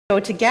go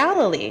to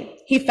Galilee.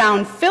 He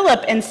found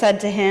Philip and said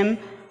to him,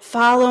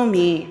 "Follow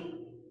me."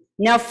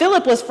 Now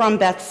Philip was from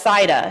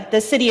Bethsaida,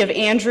 the city of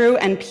Andrew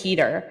and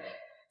Peter.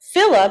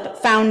 Philip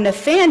found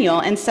Nathanael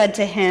and said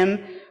to him,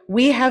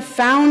 "We have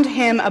found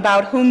him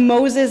about whom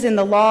Moses in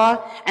the law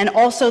and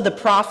also the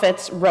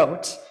prophets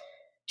wrote,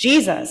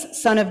 Jesus,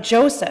 son of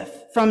Joseph,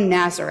 from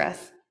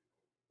Nazareth."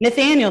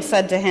 Nathanael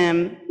said to him,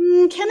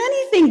 "Can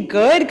anything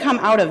good come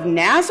out of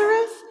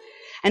Nazareth?"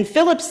 And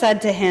Philip said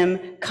to him,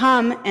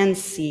 "Come and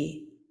see."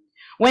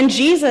 When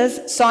Jesus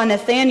saw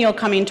Nathanael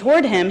coming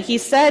toward him, he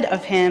said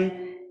of him,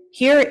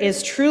 "Here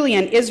is truly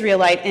an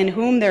Israelite in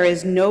whom there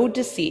is no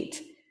deceit."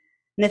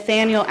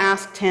 Nathanael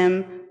asked him,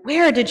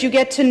 "Where did you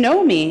get to know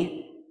me?"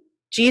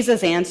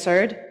 Jesus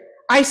answered,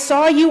 "I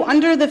saw you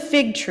under the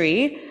fig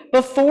tree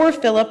before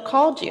Philip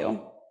called you."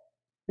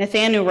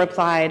 Nathanael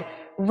replied,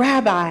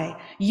 "Rabbi,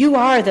 you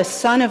are the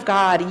Son of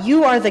God. You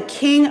are the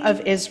King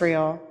of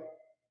Israel."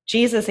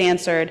 Jesus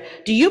answered,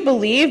 "Do you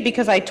believe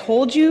because I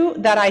told you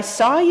that I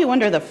saw you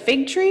under the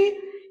fig tree?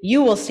 You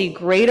will see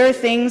greater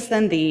things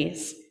than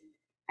these."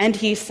 And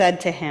he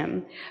said to him,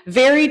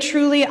 "Very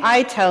truly I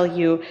tell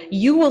you,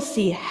 you will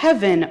see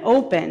heaven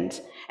opened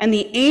and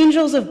the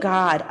angels of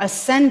God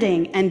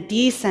ascending and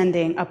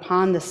descending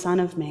upon the Son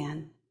of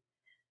Man."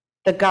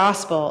 The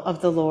gospel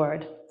of the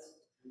Lord.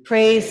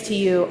 Praise to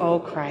you, O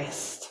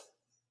Christ.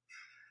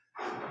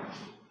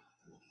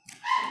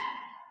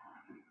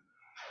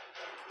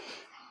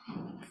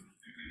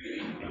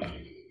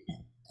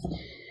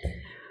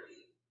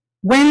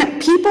 When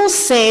people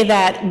say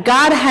that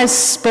God has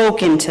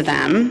spoken to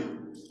them,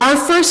 our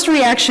first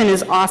reaction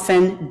is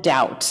often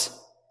doubt.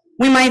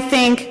 We might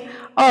think,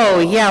 "Oh,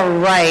 yeah,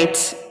 right,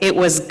 it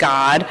was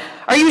God.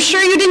 Are you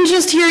sure you didn't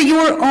just hear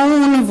your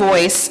own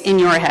voice in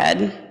your head?"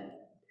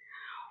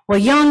 Well,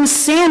 young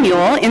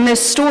Samuel, in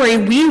this story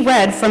we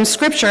read from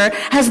Scripture,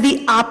 has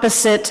the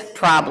opposite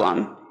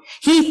problem.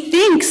 He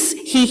thinks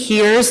he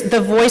hears the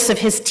voice of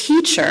his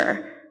teacher,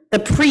 the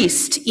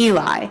priest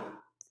Eli.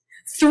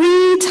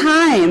 3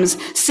 times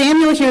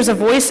Samuel hears a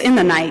voice in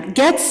the night,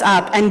 gets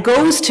up and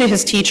goes to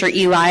his teacher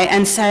Eli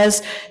and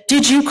says,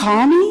 "Did you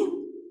call me?"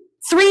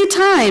 3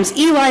 times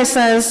Eli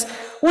says,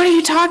 "What are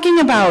you talking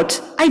about?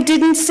 I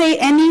didn't say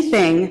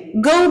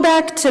anything. Go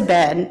back to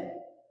bed."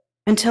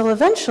 Until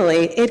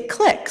eventually it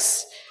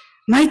clicks.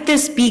 Might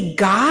this be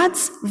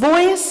God's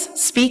voice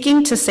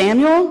speaking to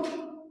Samuel?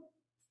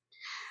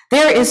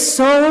 There is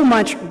so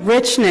much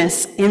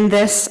richness in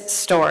this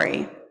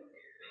story.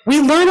 We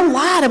learn a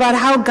lot about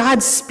how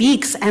God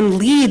speaks and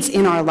leads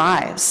in our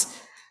lives.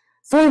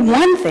 For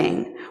one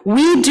thing,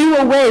 we do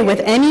away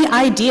with any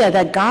idea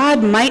that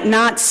God might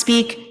not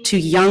speak to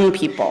young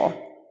people.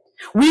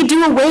 We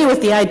do away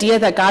with the idea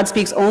that God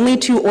speaks only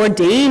to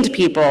ordained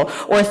people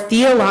or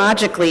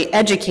theologically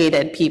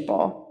educated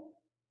people.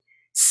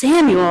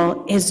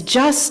 Samuel is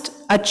just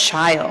a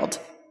child.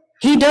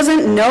 He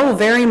doesn't know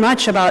very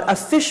much about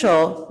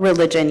official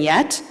religion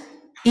yet,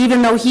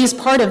 even though he's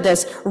part of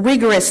this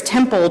rigorous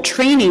temple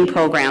training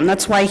program.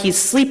 That's why he's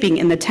sleeping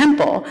in the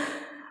temple.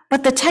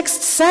 But the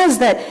text says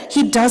that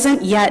he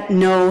doesn't yet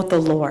know the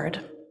Lord.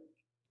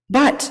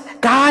 But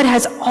God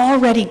has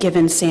already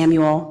given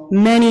Samuel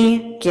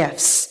many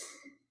gifts,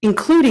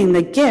 including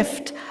the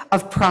gift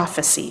of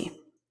prophecy.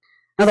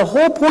 Now, the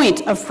whole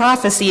point of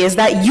prophecy is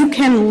that you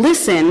can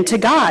listen to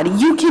God.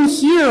 You can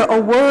hear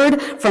a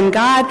word from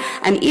God,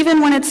 and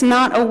even when it's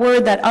not a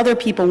word that other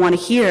people want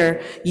to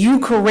hear, you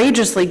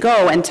courageously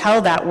go and tell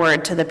that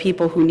word to the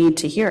people who need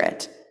to hear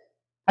it.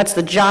 That's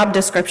the job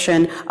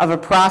description of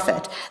a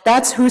prophet.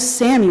 That's who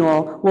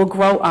Samuel will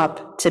grow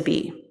up to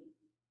be.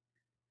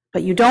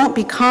 But you don't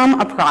become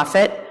a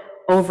prophet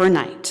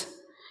overnight.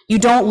 You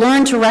don't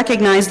learn to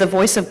recognize the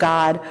voice of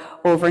God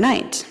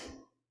overnight.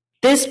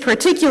 This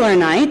particular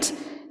night,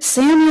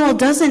 Samuel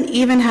doesn't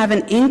even have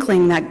an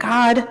inkling that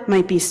God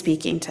might be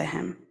speaking to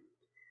him.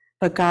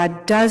 But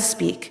God does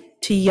speak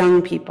to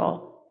young people,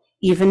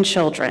 even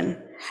children.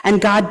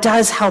 And God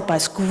does help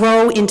us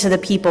grow into the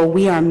people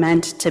we are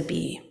meant to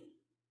be.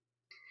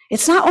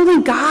 It's not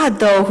only God,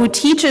 though, who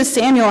teaches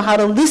Samuel how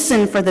to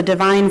listen for the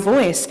divine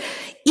voice.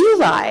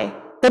 Eli,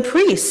 the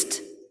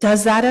priest,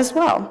 does that as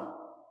well.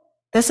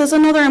 This is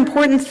another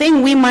important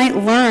thing we might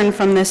learn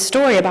from this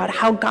story about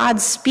how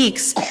God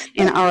speaks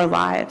in our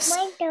lives.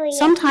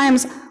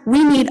 Sometimes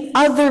we need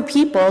other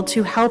people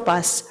to help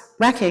us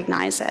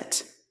recognize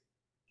it.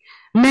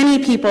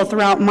 Many people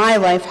throughout my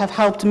life have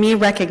helped me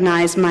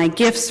recognize my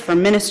gifts for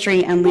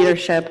ministry and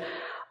leadership,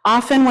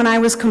 often when I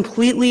was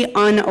completely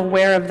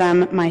unaware of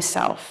them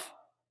myself.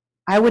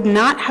 I would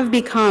not have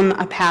become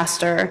a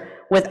pastor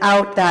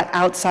without that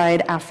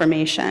outside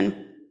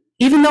affirmation,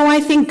 even though I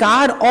think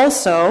God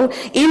also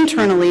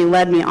internally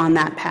led me on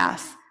that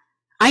path.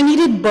 I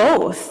needed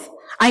both.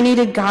 I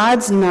needed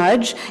God's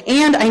nudge,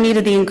 and I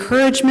needed the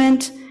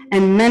encouragement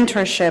and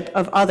mentorship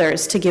of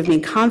others to give me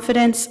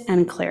confidence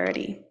and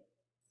clarity.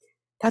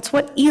 That's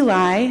what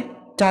Eli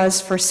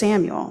does for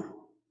Samuel.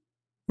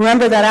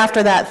 Remember that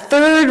after that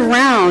 3rd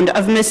round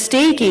of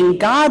mistaking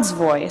God's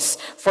voice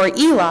for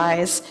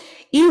Eli's,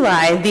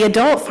 Eli, the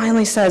adult,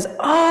 finally says,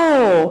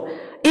 "Oh,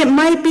 it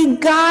might be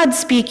God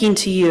speaking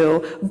to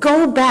you.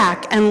 Go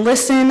back and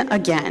listen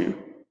again."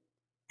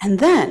 And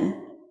then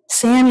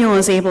Samuel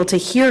is able to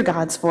hear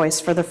God's voice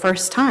for the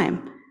first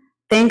time,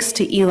 thanks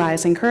to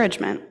Eli's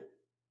encouragement.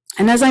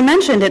 And as I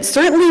mentioned, it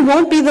certainly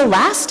won't be the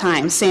last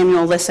time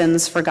Samuel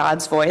listens for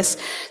God's voice.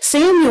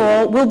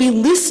 Samuel will be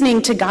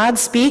listening to God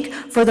speak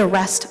for the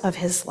rest of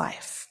his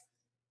life.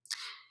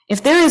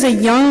 If there is a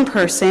young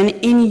person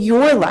in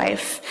your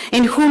life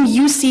in whom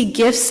you see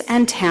gifts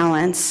and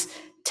talents,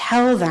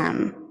 tell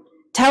them.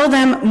 Tell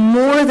them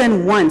more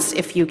than once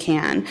if you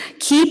can.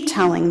 Keep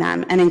telling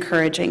them and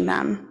encouraging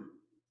them.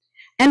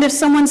 And if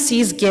someone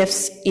sees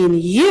gifts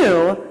in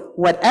you,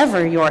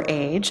 whatever your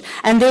age,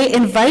 and they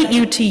invite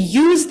you to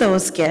use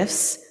those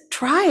gifts,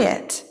 try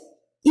it,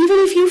 even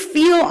if you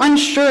feel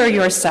unsure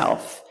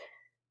yourself.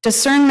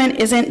 Discernment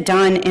isn't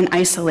done in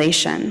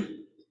isolation.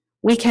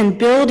 We can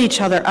build each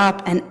other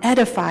up and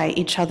edify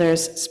each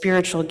other's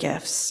spiritual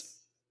gifts.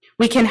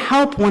 We can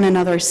help one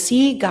another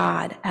see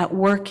God at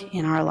work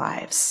in our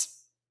lives.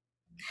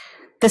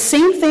 The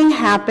same thing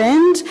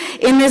happened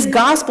in this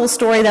gospel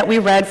story that we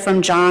read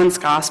from John's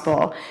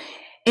gospel.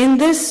 In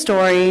this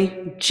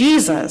story,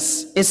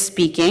 Jesus is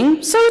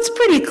speaking, so it's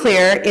pretty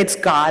clear it's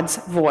God's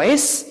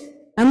voice,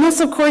 unless,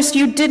 of course,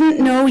 you didn't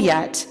know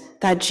yet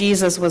that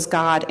Jesus was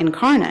God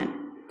incarnate.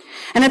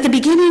 And at the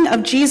beginning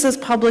of Jesus'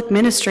 public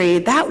ministry,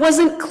 that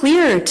wasn't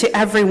clear to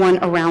everyone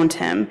around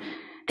him.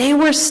 They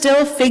were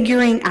still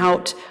figuring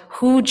out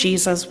who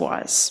Jesus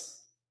was.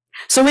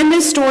 So in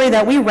this story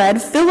that we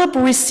read, Philip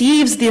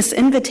receives this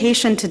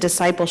invitation to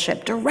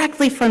discipleship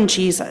directly from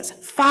Jesus.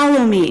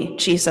 "Follow me,"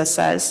 Jesus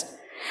says.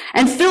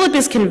 And Philip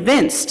is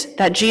convinced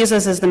that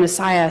Jesus is the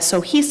Messiah,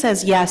 so he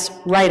says yes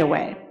right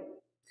away.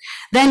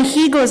 Then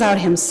he goes out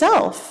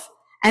himself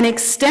and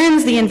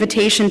extends the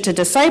invitation to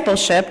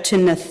discipleship to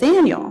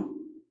Nathanael.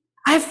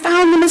 "I've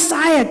found the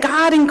Messiah,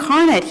 God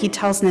incarnate," he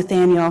tells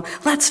Nathanael.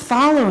 "Let's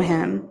follow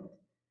him."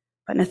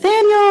 But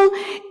Nathanael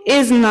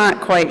is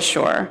not quite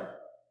sure.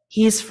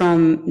 He's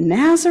from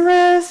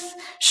Nazareth?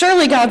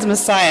 Surely God's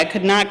Messiah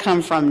could not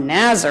come from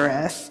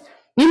Nazareth.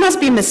 You must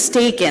be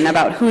mistaken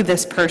about who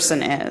this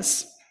person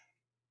is.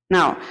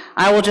 Now,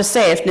 I will just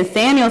say, if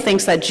Nathanael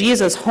thinks that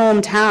Jesus'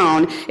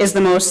 hometown is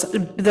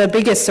the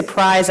biggest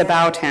surprise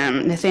about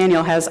him,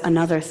 Nathanael has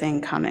another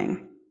thing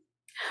coming.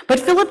 But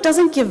Philip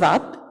doesn't give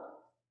up.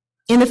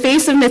 In the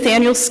face of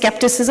Nathanael's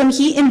skepticism,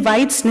 he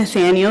invites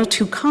Nathanael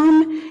to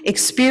come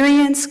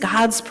experience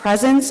God's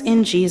presence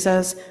in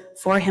Jesus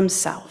for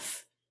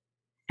himself.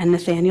 And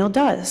Nathanael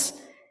does,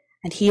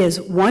 and he is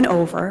won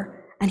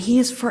over, and he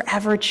is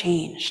forever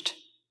changed.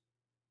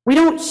 We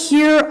don't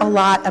hear a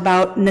lot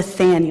about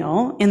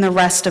Nathanael in the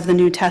rest of the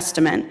New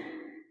Testament,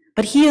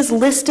 but he is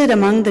listed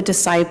among the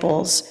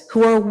disciples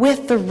who are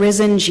with the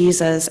risen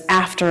Jesus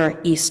after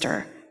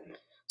Easter.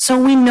 So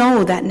we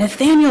know that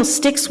Nathanael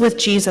sticks with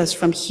Jesus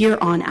from here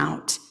on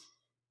out.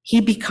 He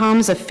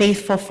becomes a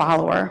faithful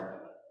follower.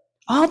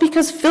 All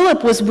because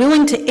Philip was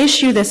willing to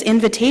issue this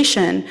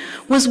invitation,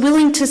 was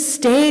willing to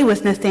stay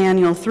with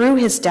Nathanael through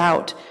his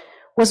doubt,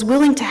 was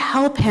willing to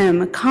help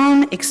him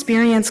come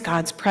experience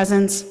God's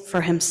presence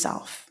for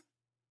himself.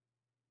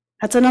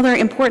 That's another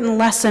important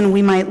lesson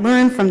we might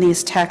learn from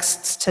these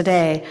texts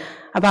today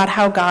about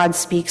how God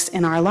speaks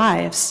in our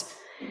lives.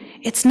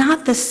 It's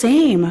not the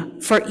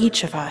same for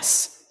each of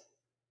us.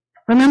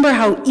 Remember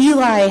how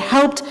Eli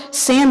helped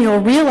Samuel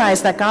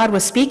realize that God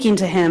was speaking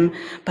to him,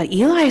 but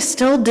Eli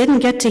still didn't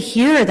get to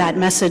hear that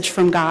message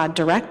from God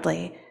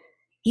directly.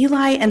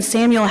 Eli and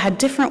Samuel had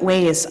different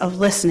ways of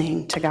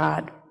listening to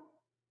God.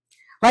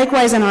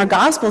 Likewise, in our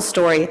gospel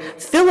story,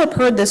 Philip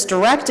heard this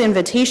direct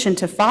invitation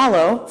to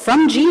follow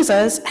from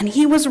Jesus, and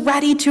he was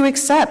ready to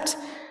accept.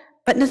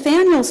 But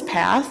Nathanael's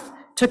path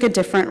took a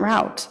different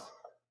route.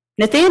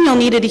 Nathanael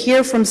needed to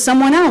hear from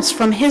someone else,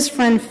 from his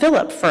friend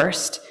Philip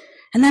first.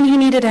 And then he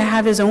needed to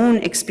have his own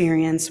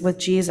experience with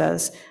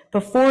Jesus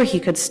before he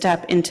could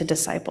step into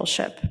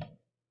discipleship.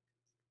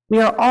 We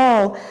are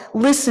all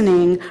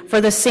listening for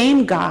the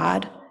same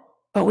God,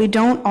 but we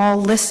don't all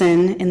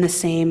listen in the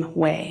same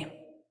way.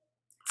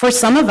 For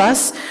some of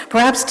us,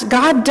 perhaps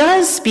God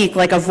does speak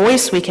like a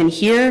voice we can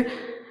hear.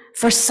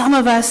 For some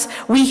of us,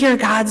 we hear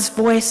God's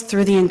voice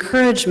through the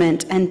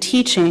encouragement and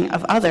teaching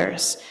of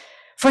others.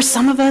 For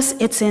some of us,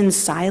 it's in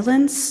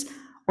silence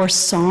or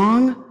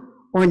song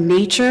or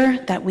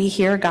nature that we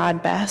hear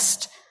God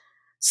best.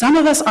 Some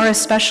of us are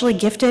especially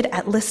gifted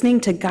at listening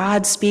to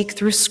God speak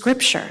through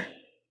Scripture.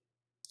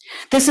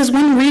 This is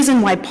one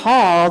reason why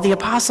Paul, the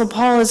Apostle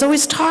Paul, is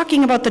always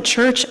talking about the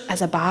church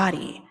as a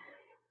body.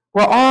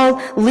 We're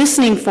all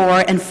listening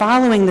for and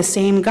following the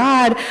same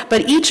God,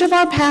 but each of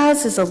our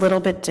paths is a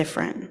little bit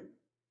different.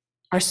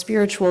 Our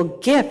spiritual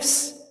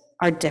gifts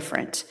are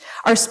different.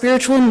 Our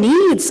spiritual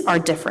needs are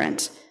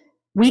different.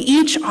 We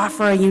each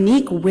offer a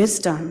unique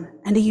wisdom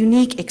and a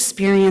unique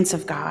experience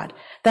of God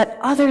that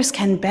others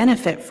can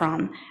benefit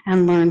from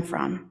and learn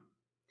from.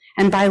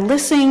 And by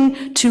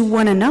listening to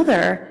one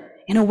another,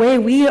 in a way,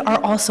 we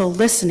are also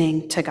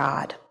listening to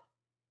God.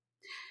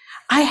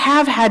 I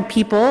have had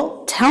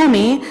people tell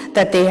me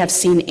that they have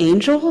seen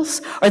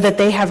angels or that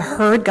they have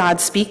heard God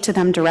speak to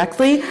them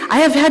directly. I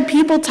have had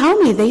people tell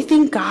me they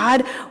think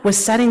God was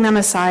setting them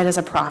aside as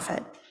a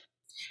prophet.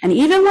 And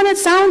even when it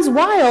sounds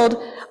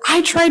wild,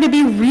 I try to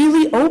be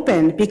really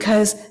open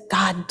because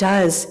God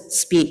does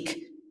speak.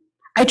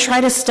 I try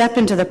to step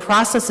into the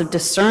process of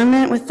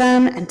discernment with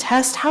them and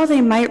test how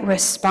they might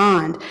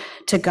respond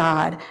to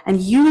God and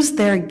use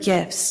their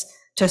gifts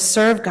to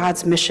serve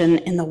God's mission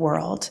in the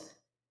world.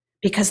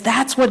 Because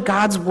that's what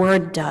God's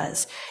word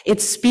does. It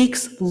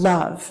speaks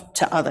love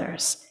to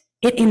others.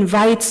 It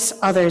invites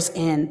others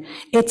in.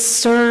 It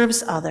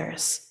serves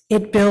others.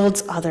 It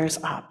builds others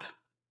up.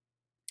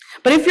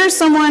 But if you're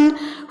someone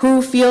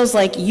who feels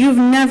like you've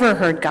never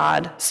heard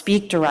God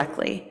speak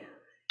directly,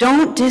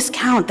 don't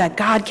discount that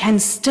God can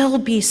still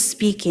be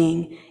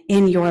speaking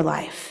in your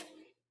life.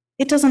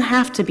 It doesn't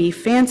have to be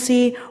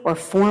fancy or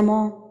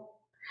formal.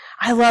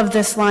 I love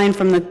this line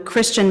from the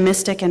Christian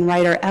mystic and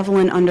writer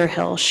Evelyn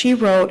Underhill. She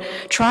wrote,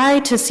 "Try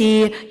to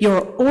see your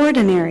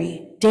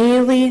ordinary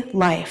daily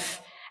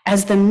life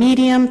as the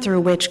medium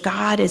through which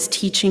God is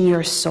teaching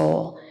your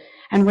soul,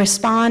 and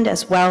respond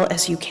as well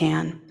as you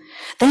can.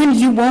 Then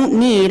you won't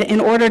need, in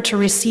order to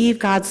receive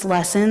God's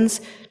lessons,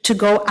 to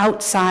go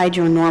outside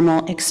your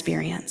normal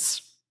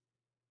experience."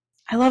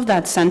 I love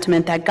that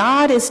sentiment that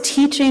God is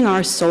teaching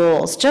our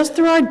souls just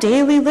through our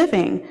daily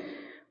living.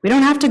 We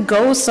don't have to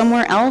go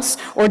somewhere else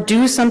or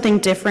do something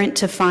different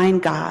to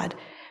find God,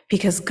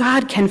 because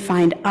God can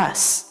find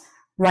us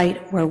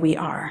right where we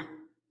are.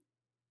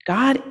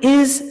 God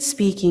is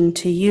speaking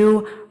to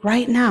you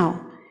right now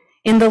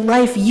in the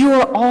life you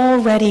are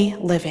already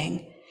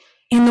living,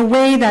 in the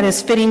way that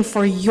is fitting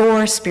for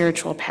your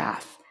spiritual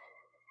path.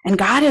 And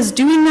God is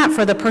doing that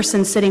for the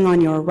person sitting on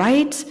your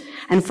right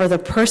and for the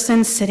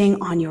person sitting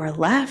on your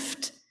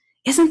left.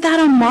 Isn't that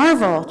a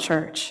marvel,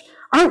 church?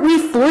 Aren't we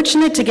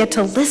fortunate to get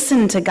to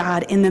listen to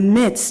God in the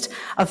midst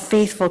of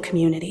faithful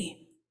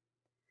community?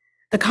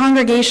 The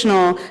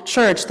Congregational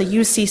Church, the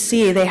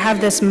UCC, they have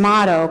this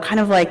motto,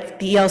 kind of like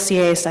the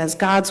ELCA says,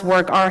 God's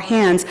work, our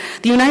hands.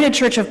 The United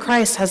Church of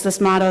Christ has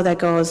this motto that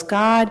goes,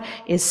 God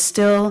is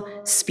still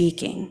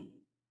speaking.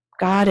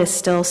 God is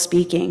still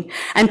speaking.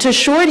 And to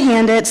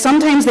shorthand it,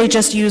 sometimes they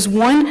just use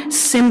one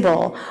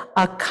symbol,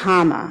 a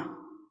comma.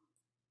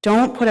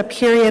 Don't put a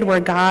period where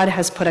God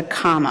has put a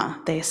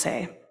comma, they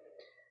say.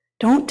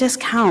 Don't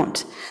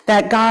discount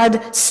that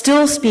God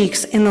still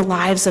speaks in the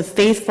lives of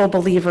faithful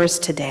believers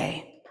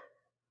today.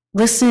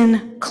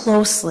 Listen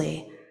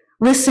closely.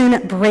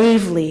 Listen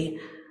bravely.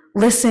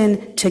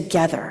 Listen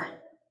together.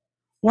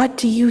 What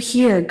do you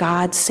hear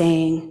God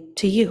saying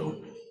to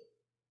you?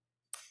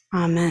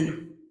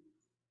 Amen.